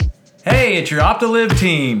Hey, it's your Opt2Liv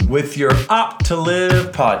team with your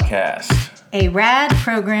Opt2Liv podcast. A rad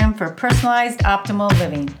program for personalized optimal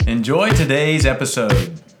living. Enjoy today's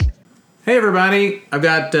episode. Hey everybody, I've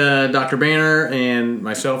got Dr. Banner and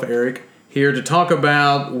myself, Eric, here to talk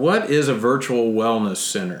about what is a virtual wellness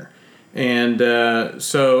center. And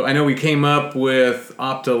so I know we came up with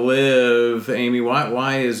Opt2Liv. Amy,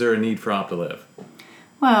 why is there a need for Opt2Liv?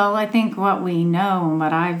 Well, I think what we know and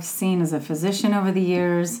what I've seen as a physician over the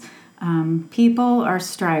years, people are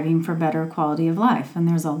striving for better quality of life. And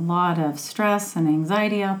there's a lot of stress and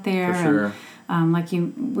anxiety out there. For sure.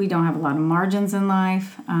 And, we don't have a lot of margins in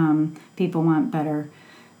life. People want better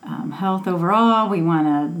health overall. We want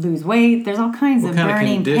to lose weight. There's all kinds of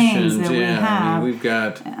burning pains that we have. I mean, we've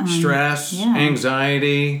got stress,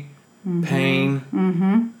 anxiety, pain. I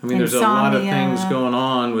mean, there's a lot of things going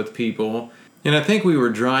on with people. And I think we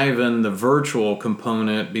were driving the virtual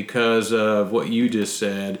component because of what you just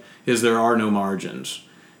said, is there are no margins.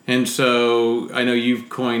 And so I know you've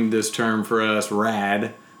coined this term for us,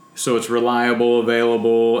 RAD. So it's reliable,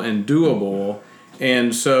 available, and doable.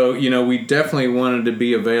 And so, we definitely wanted to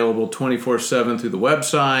be available 24/7 through the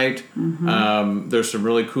website. There's some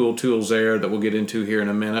really cool tools there that we'll get into here in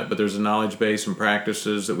a minute, but there's a knowledge base and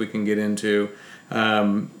practices that we can get into.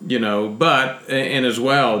 And as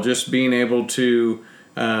well, just being able to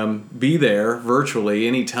be there virtually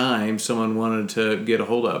anytime someone wanted to get a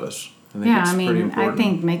hold of us. Pretty important. I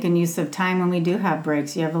think making use of time when we do have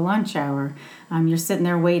breaks. You have a lunch hour. You're sitting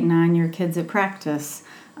there waiting on your kids at practice.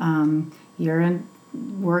 You're in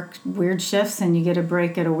work weird shifts and you get a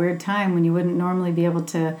break at a weird time when you wouldn't normally be able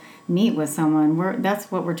to meet with someone. That's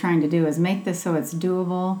what we're trying to do, is make this so it's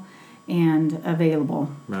doable and available.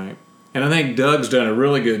 Right. And I think Doug's done a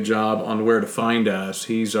really good job on where to find us.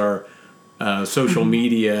 He's our social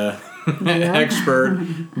media expert.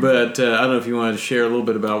 But I don't know if you wanted to share a little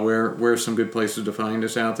bit about where some good places to find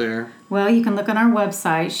us out there. Well, you can look on our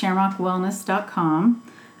website, shamrockwellness.com,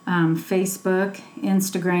 Facebook,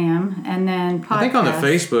 Instagram, and then podcast. I think on the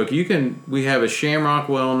Facebook, we have a Shamrock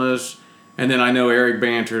Wellness, and then I know Eric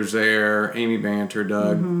Banter's there, Amy Banter,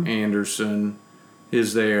 Doug Anderson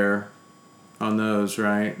is there on those,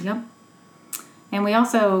 right? Yep. And we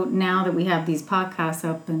also, now that we have these podcasts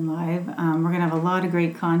up and live, we're going to have a lot of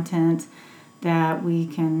great content that we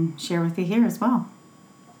can share with you here as well.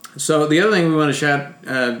 So the other thing we want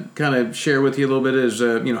to kind of share with you a little bit is,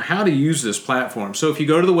 how to use this platform. So if you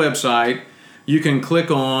go to the website, you can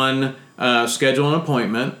click on schedule an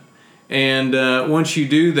appointment. And once you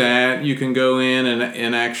do that, you can go in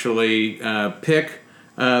and actually pick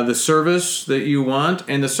the service that you want.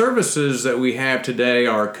 And the services that we have today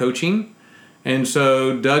are coaching. And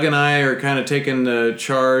so Doug and I are kind of taking the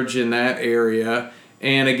charge in that area.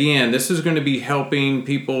 And again, this is going to be helping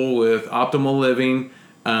people with optimal living,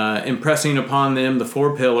 impressing upon them the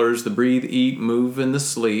 4 pillars, the breathe, eat, move, and the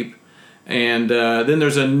sleep. And then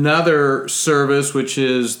there's another service, which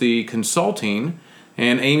is the consulting.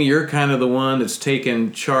 And Amy, you're kind of the one that's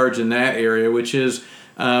taken charge in that area, which is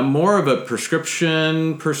more of a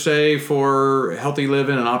prescription per se for healthy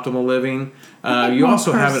living and optimal living. You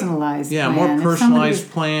also have more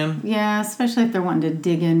personalized plan. Yeah, especially if they're wanting to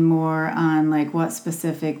dig in more on like what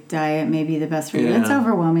specific diet may be the best for you. It's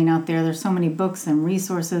overwhelming out there. There's so many books and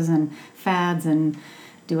resources and fads, and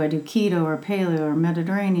do I do keto or paleo or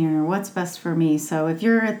Mediterranean or what's best for me? So if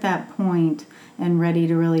you're at that point and ready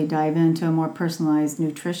to really dive into a more personalized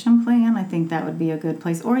nutrition plan, I think that would be a good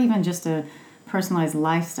place, or even just a personalized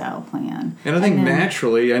lifestyle plan. And I think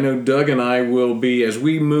naturally, I know Doug and I will be, as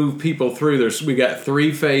we move people through, we got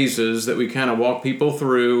 3 phases that we kind of walk people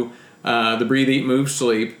through, the breathe, eat, move,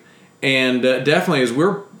 sleep. And definitely as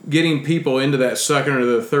we're getting people into that second or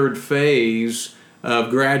the third phase of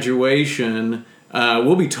graduation,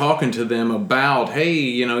 we'll be talking to them about, hey,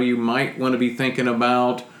 you might want to be thinking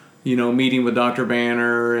about, meeting with Dr.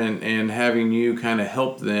 Banner and having you kind of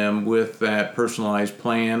help them with that personalized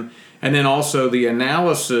plan. And then also the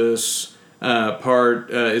analysis part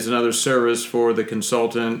is another service for the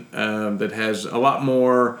consultant that has a lot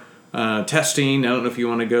more testing. I don't know if you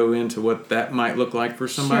want to go into what that might look like for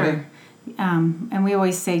somebody. Sure. And we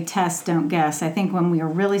always say test, don't guess. I think when we are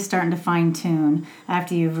really starting to fine tune,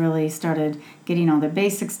 after you've really started getting all the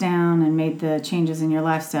basics down and made the changes in your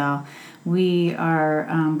lifestyle, we are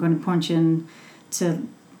going to point you to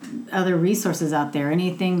other resources out there.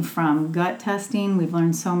 Anything from gut testing. We've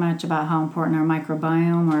learned so much about how important our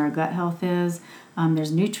microbiome or our gut health is.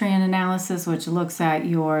 There's nutrient analysis, which looks at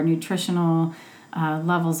your nutritional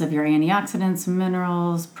levels of your antioxidants,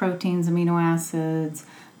 minerals, proteins, amino acids,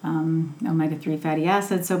 omega-3 fatty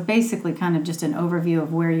acids. So basically kind of just an overview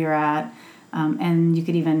of where you're at And you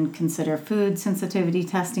could even consider food sensitivity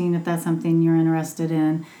testing if that's something you're interested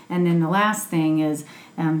in. And then the last thing is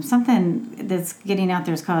something that's getting out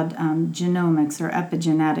there is called genomics or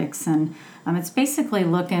epigenetics. And it's basically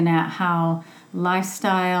looking at how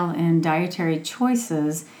lifestyle and dietary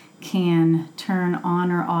choices can turn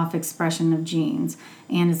on or off expression of genes.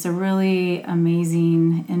 And it's a really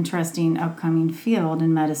amazing, interesting, upcoming field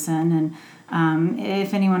in medicine. And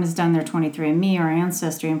if anyone has done their 23andMe or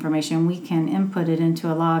Ancestry information, we can input it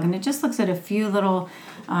into a log. And it just looks at a few little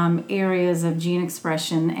areas of gene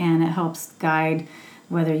expression, and it helps guide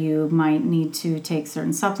whether you might need to take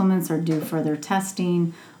certain supplements or do further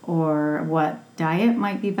testing, or what diet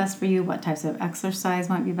might be best for you, what types of exercise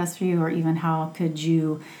might be best for you, or even how could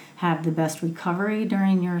you have the best recovery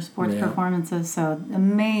during your sports performances. So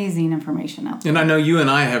amazing information out there. And I know you and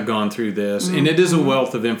I have gone through this, and it is a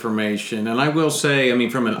wealth of information. And I will say, I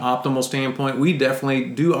mean, from an optimal standpoint, we definitely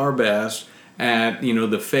do our best at,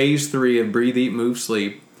 the phase 3 of breathe, eat, move,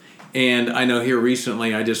 sleep. And I know here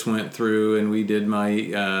recently I just went through and we did my,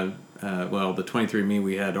 the 23andMe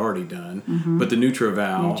we had already done, but the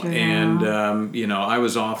NutriVal. And, I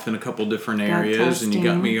was off in a couple different areas, and you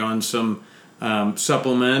got me on some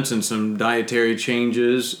supplements and some dietary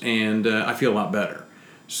changes, and I feel a lot better.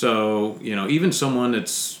 So, even someone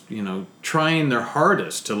that's, trying their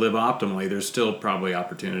hardest to live optimally, there's still probably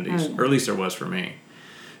opportunities, or at least there was for me.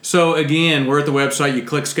 So again, we're at the website, you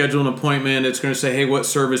click schedule an appointment, it's going to say, hey, what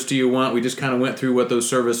service do you want? We just kind of went through what those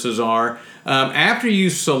services are. After you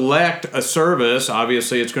select a service,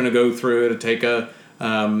 obviously it's going to go through to take a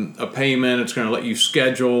payment, it's going to let you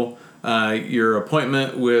schedule your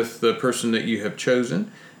appointment with the person that you have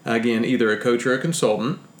chosen. Again, either a coach or a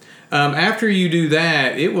consultant. After you do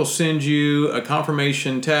that, it will send you a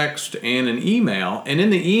confirmation text and an email. And in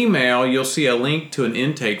the email, you'll see a link to an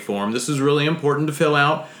intake form. This is really important to fill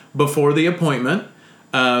out before the appointment,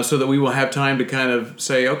 so that we will have time to kind of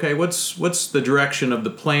say, okay, what's the direction of the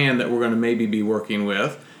plan that we're going to maybe be working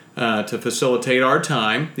with to facilitate our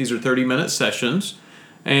time. These are 30-minute sessions.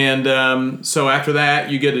 And so after that,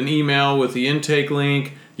 you get an email with the intake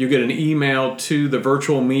link. You get an email to the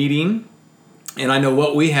virtual meeting. And I know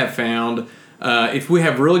what we have found, if we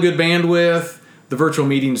have really good bandwidth, the virtual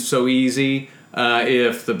meeting is so easy.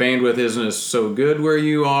 If the bandwidth isn't so good where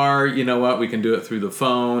you are, you know what, we can do it through the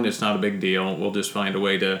phone. It's not a big deal. We'll just find a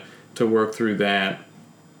way to work through that.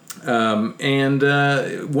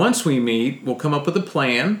 Once we meet, we'll come up with a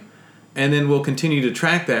plan, and then we'll continue to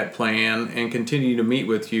track that plan and continue to meet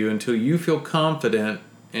with you until you feel confident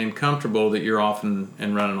and comfortable that you're off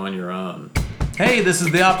and running on your own. Hey, this is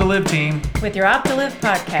the Opt2Liv team. With your Opt2Liv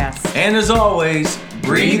podcast. And as always,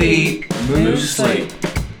 breathe, eat, move, sleep.